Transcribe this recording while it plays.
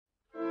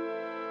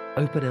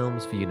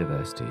openelms for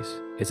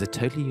Universities is a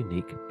totally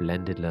unique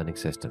blended learning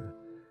system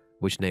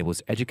which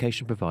enables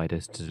education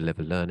providers to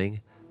deliver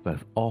learning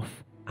both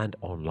off and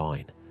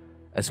online,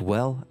 as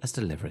well as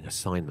delivering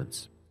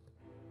assignments.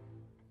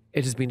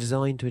 It has been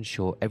designed to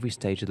ensure every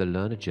stage of the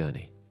learner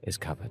journey is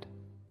covered.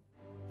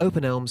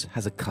 openelms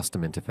has a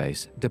custom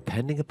interface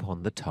depending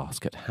upon the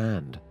task at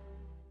hand.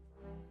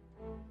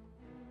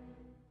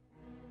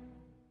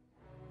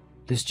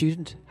 The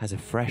student has a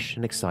fresh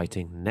and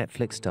exciting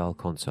Netflix-style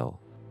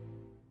console,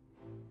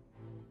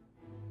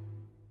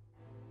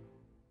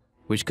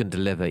 which can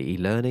deliver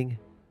e-learning,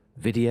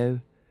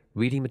 video,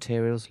 reading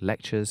materials,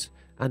 lectures,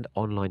 and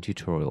online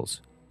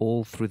tutorials,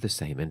 all through the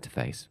same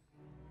interface.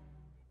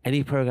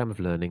 Any program of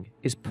learning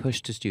is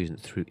pushed to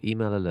students through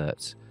email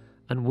alerts,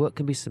 and work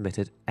can be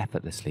submitted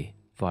effortlessly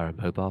via a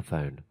mobile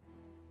phone.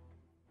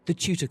 The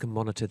tutor can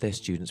monitor their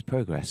students'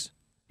 progress,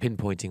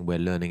 pinpointing where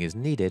learning is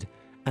needed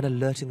and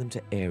alerting them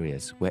to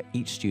areas where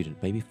each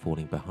student may be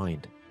falling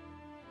behind.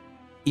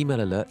 Email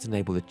alerts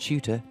enable the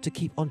tutor to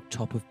keep on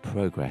top of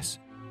progress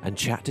and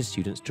chat to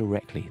students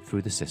directly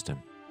through the system,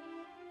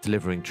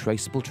 delivering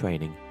traceable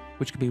training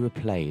which can be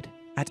replayed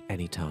at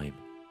any time.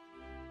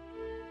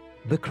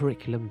 The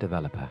curriculum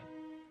developer.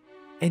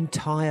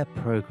 Entire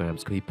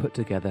programs can be put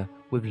together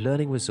with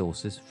learning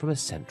resources from a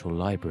central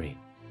library.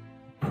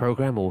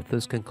 Program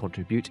authors can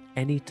contribute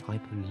any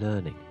type of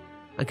learning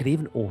and can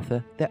even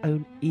author their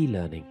own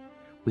e-learning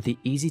with the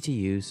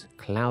easy-to-use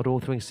cloud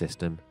authoring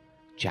system,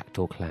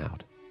 Jackdaw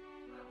Cloud.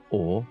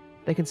 Or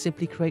they can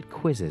simply create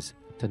quizzes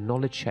to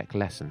knowledge check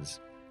lessons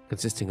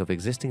consisting of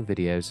existing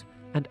videos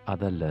and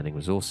other learning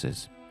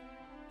resources.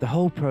 The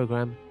whole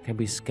program can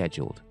be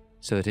scheduled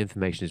so that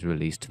information is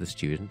released to the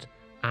student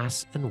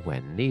as and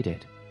when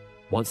needed.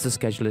 Once the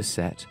schedule is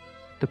set,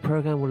 the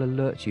program will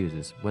alert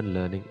users when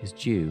learning is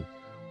due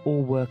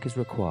or work is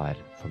required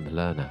from the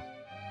learner.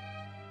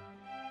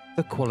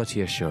 The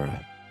quality assurer.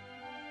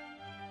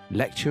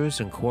 Lecturers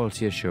and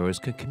quality assurers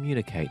can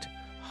communicate,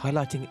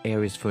 highlighting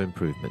areas for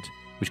improvement,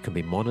 which can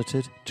be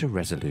monitored to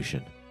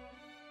resolution.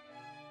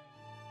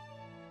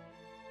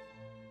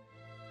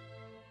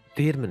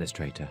 The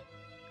administrator.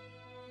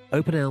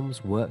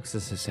 openelms works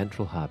as a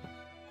central hub,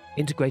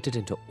 integrated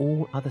into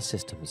all other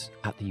systems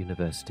at the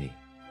university.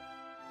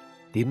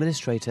 The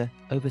administrator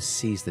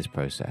oversees this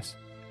process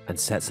and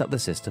sets up the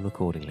system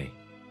accordingly.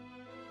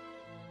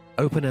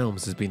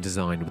 openelms has been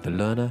designed with the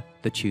learner,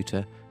 the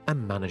tutor,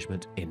 and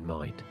management in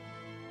mind.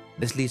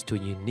 This leads to a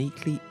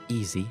uniquely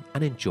easy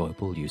and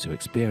enjoyable user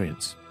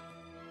experience.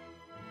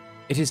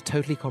 It is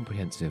totally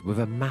comprehensive with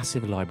a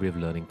massive library of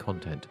learning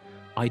content,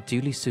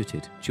 ideally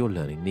suited to your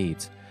learning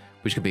needs,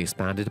 which can be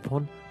expanded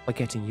upon by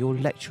getting your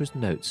lecturer's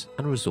notes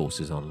and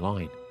resources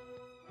online.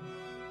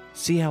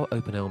 See how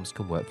openelms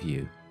can work for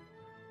you.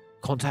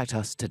 Contact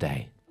us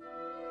today.